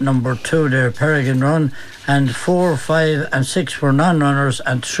was number 2 there, Peregrine Run, and 4, 5 and 6 were non-runners,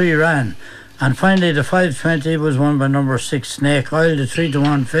 and 3 ran. And finally, the 520 was won by number 6 Snake Oil, the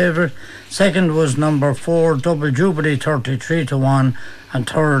 3-1 favourite. Second was number 4 Double Jubilee, 33-1. And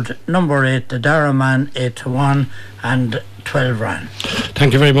third, number 8, the Darraman, 8-1 and 12 rand.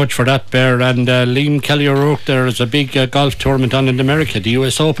 Thank you very much for that, Bear. And Liam Kelly O'Rourke, there is a big golf tournament on in America, the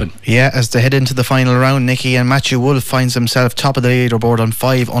US Open. Yeah, as they head into the final round, Nicky, and Matthew Wolff finds himself top of the leaderboard on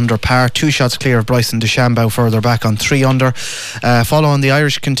 5 under par, 2 shots clear of Bryson DeChambeau further back on 3 under. Following the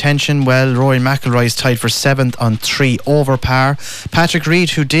Irish contention, well, Rory McIlroy is tied for 7th on 3 over par. Patrick Reed,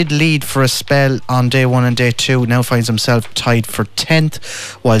 who did lead for a spell on day 1 and day 2, now finds himself tied for 10th,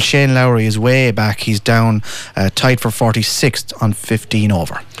 while Shane Lowry is way back. He's down, tied for 46th on 15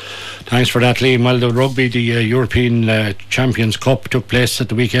 over. Thanks for that, Liam. Well, the rugby, the European Champions Cup took place at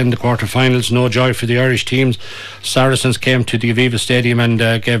the weekend, the quarter-finals. No joy for the Irish teams. Saracens came to the Aviva Stadium and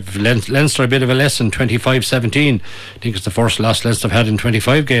gave Leinster a bit of a lesson, 25-17. I think it's the first loss Leinster have had in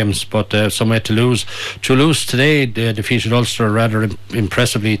 25 games, but some way to lose. Toulouse today defeated Ulster rather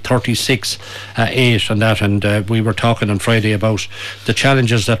impressively, 36-8 on that. And we were talking on Friday about the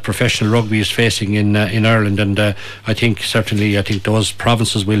challenges that professional rugby is facing in Ireland, and I think those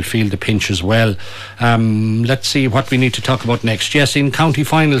provinces will feel the pinch as well. Let's see what we need to talk about next. Yes, in county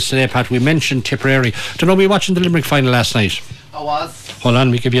finals today, Pat, we mentioned Tipperary. Don't know, we were watching the Limerick final last night. I was. Hold on,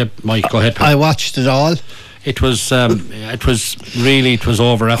 we give you a mic. Go ahead, Pat. I watched it all. It was over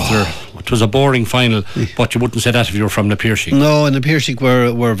after. It was a boring final, but you wouldn't say that if you were from the Piercing. No, and the Piercing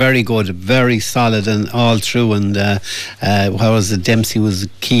were very good, very solid and all through. And what was it? Dempsey was a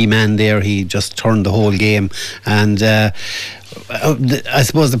key man there. He just turned the whole game. And I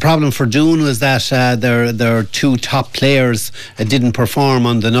suppose the problem for Doon was that their 2 top players didn't perform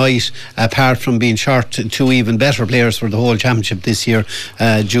on the night, apart from being short 2 even better players for the whole championship this year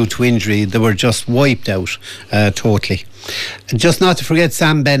due to injury. They were just wiped out totally. And just not to forget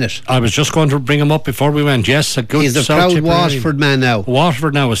Sam Bennett. I was just going to bring him up before we went. Yes, a good. He's a proud Waterford man now.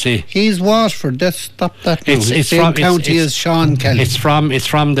 Waterford now, is he? He's Waterford. Stop that now. It's same county as Sean Kelly. It's from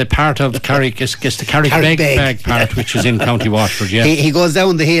the part of Carrick. It's the Carrickbeg part, which is in County Waterford. Yeah. He goes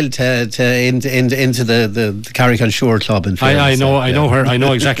down the hill into the Carrick on Shore Club. In I know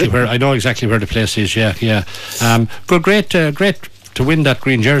exactly where the place is. Yeah. Great to win that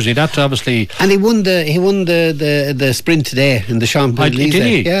green jersey. That obviously. And he won the sprint today in the Champs-Élysées. Did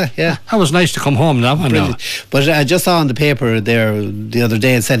he? Yeah. That was nice to come home that one now. But I just saw on the paper there the other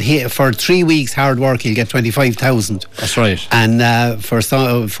day, it said for 3 weeks hard work he'll get 25,000. That's right. And for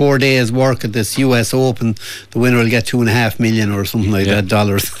 4 days work at this US Open, the winner will get $2.5 million or something like that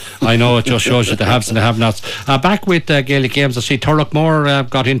dollars. I know, it just shows you the haves and the have-nots. Back with Gaelic games, I see Turlockmore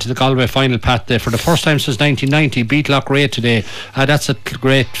got into the Galway final, Pat, for the first time since 1990. Beat Loughrea today. That's a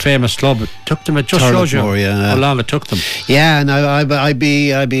great famous club. It took them. It just shows you how long it took them. Yeah, and I'd be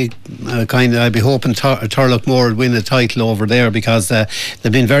hoping Turlockmore would win the title over there, because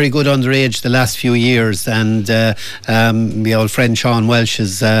they've been very good underage the last few years, and the old friend Sean Welsh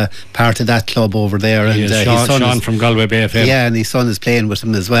is part of that club over there. And his son from Galway Bay FM. Yeah, and his son is playing with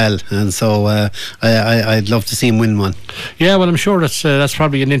him as well, and so I'd love to see him win one. Yeah, well, I'm sure that's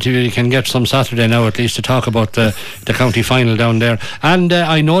probably an interview you can get some Saturday now, at least, to talk about the county final down there. And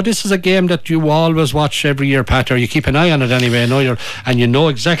I know this is a game that you always watch every year, Pat, or you keep an eye on it anyway. I know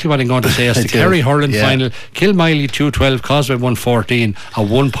exactly what I'm going to say. It's the Kerry hurling final. Kilmiley 2-12, Causeway 1-14, a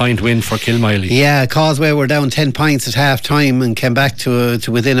 1-point win for Kilmiley. Yeah, Causeway were down 10 points at half time and came back to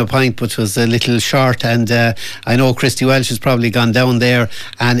within a point, which was a little short. And I know Christy Welsh has probably gone down there,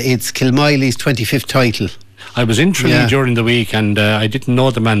 and it's Kilmiley's 25th title. I was in Tralee during the week, and I didn't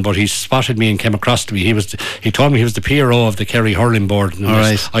know the man, but he spotted me and came across to me. He told me he was the PRO of the Kerry hurling board. And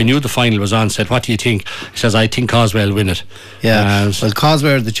I knew the final was on. Said, "What do you think?" He says, "I think Causeway will win it." Yeah, well,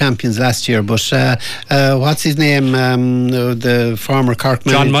 Causeway were the champions last year, but what's his name? The former Cork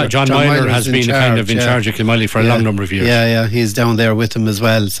manager, John Myler has been kind of in charge of Kilmiley for a long number of years. Yeah, he's down there with him as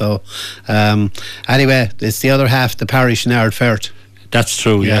well. So anyway, it's the other half, the parish in Ardfert. That's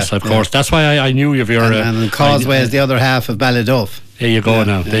true, yes, of course. That's why I knew of your... And Causeway is the other half of Ballyduff. There you go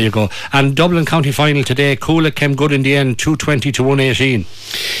now, there you go. And Dublin County final today, Coolagh came good in the end, 220 to 118.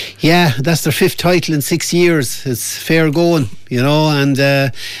 Yeah, that's their 5th title in 6 years. It's fair going, and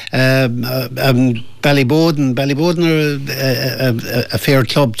Ballyboden are a fair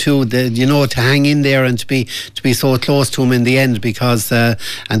club too. To hang in there and to be so close to them in the end, because and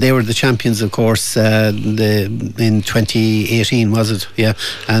they were the champions, of course, in 2018, was it? Yeah,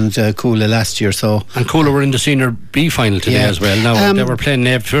 and Coola last year. So and Coola were in the senior B final today as well. Now they were playing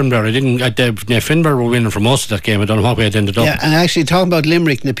Nave Finbar. Nave Finbar were winning for most of that game. I don't know what way it ended up. Yeah, and actually talking about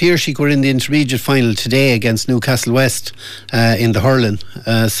Limerick, Na Piarsaigh were in the intermediate final today against Newcastle West in the hurling.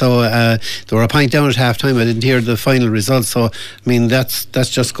 So they were a point down at half time. I didn't hear the final results, so I mean that's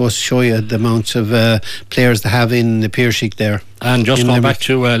just goes to show you the amount of players they have in the Piarsaigh there. And just going back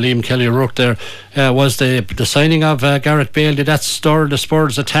to Liam Kelly O'Rourke there, was the signing of Garrett Bale, did that stir the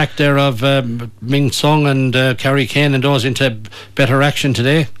Spurs attack there of Ming Sung and Kerry Kane and those into better action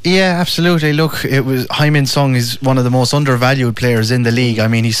today? Yeah, absolutely. Look, it was Min Sung is one of the most undervalued players in the league. I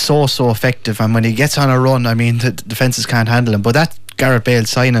mean, he's so effective, and when he gets on a run, I mean, the defences can't handle him. But that Garrett Bale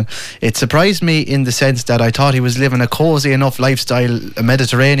signing, it surprised me in the sense that I thought he was living a cosy enough lifestyle, a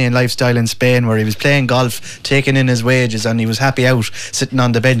Mediterranean lifestyle in Spain, where he was playing golf, taking in his wages, and he was happy out sitting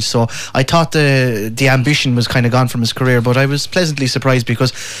on the bench. So I thought the ambition was kind of gone from his career, but I was pleasantly surprised,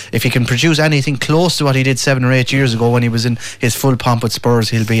 because if he can produce anything close to what he did 7 or 8 years ago when he was in his full pomp with Spurs,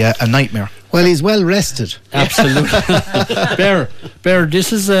 he'll be a nightmare. Well, he's well rested. Absolutely. Bear,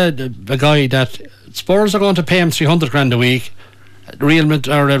 this is a guy that Spurs are going to pay him 300 grand a week. Real Madrid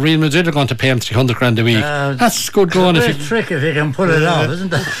are going to pay him 300 grand a week. That's good going. It's a trick if he can pull it off,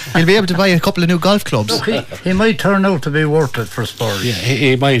 isn't it? He'll be able to buy a couple of new golf clubs. Look, he might turn out to be worth it for Spurs. Yeah,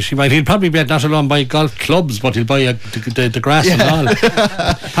 he might. He'll probably be not alone buy golf clubs, but he'll buy the grass and all.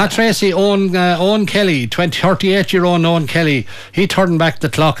 Pat Tracy, Owen Kelly, 38-year-old Owen Kelly, he turned back the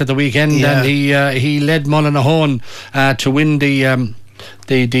clock at the weekend, and he led Mullinahone to win the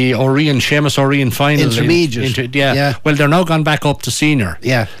Seamus Orion final. Intermediate. Well, they're now gone back up to senior.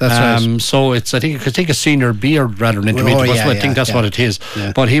 Yeah, that's right. So it's I think a senior B rather than intermediate. I think that's what it is.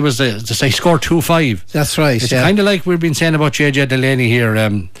 Yeah. But he was he scored 2-5. That's right. It's kind of like we've been saying about JJ Delaney here.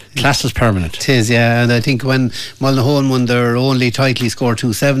 Class is permanent. It is, yeah. And I think when Mullinahone won their only title, he scored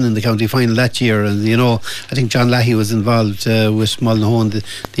 2-7 in the county final that year. And I think John Lahey was involved with Mullinahone the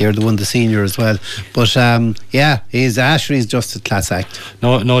year they won the senior as well. But Ashley's just a class act.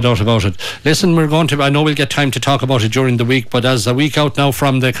 No doubt about it. Listen, I know we'll get time to talk about it during the week, but as a week out now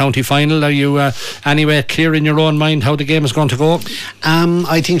from the county final, are you anyway clear in your own mind how the game is going to go?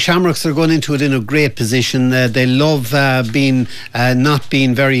 I think Shamrocks are going into it in a great position. They love not being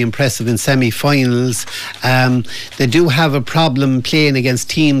very impressive in semi-finals. They do have a problem playing against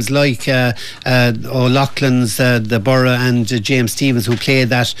teams like O'Loughlin's, the Borough, and James Stephens, who play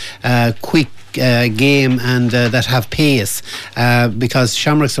that quick game and that have pace, because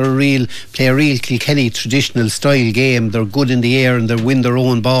Shamrocks play a real Kilkenny traditional style game. They're good in the air and they win their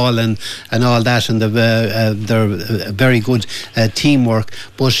own ball and all that, and they're very good teamwork.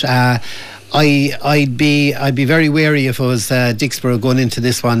 But I'd be very wary if I was Dicksboro going into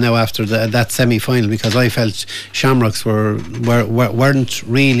this one now after that semi-final, because I felt Shamrocks weren't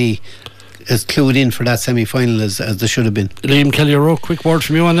really as clued in for that semi-final as they should have been. Liam Kelly O'Rourke, quick word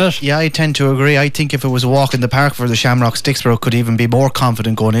from you on that. Yeah, I tend to agree. I think if it was a walk in the park for the Shamrocks, Dicksboro could even be more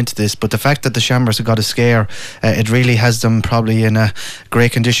confident going into this, but the fact that the Shamrocks have got a scare, it really has them probably in a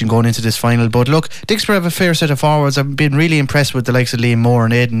great condition going into this final. But look, Dicksboro have a fair set of forwards. I've been really impressed with the likes of Liam Moore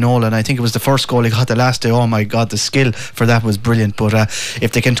and Aidan Nolan. I think it was the first goal he got the last day. Oh my God, the skill for that was brilliant. But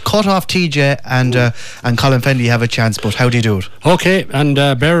if they can cut off TJ and Colin Fenley, have a chance. But how do you do it? Okay, and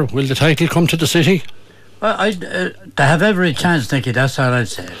Bear, will the title come to the city? Well, they have every chance, Nicky. That's all I'd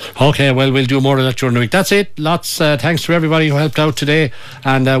say. Okay, well, we'll do more of that during the week. That's it. Lots thanks to everybody who helped out today,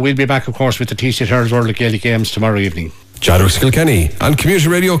 and we'll be back, of course, with the TC Tars World of Gaelic Games tomorrow evening. Chadwick's Kilkenny and Community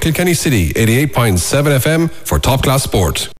Radio Kilkenny City 88.7 FM for top class sport.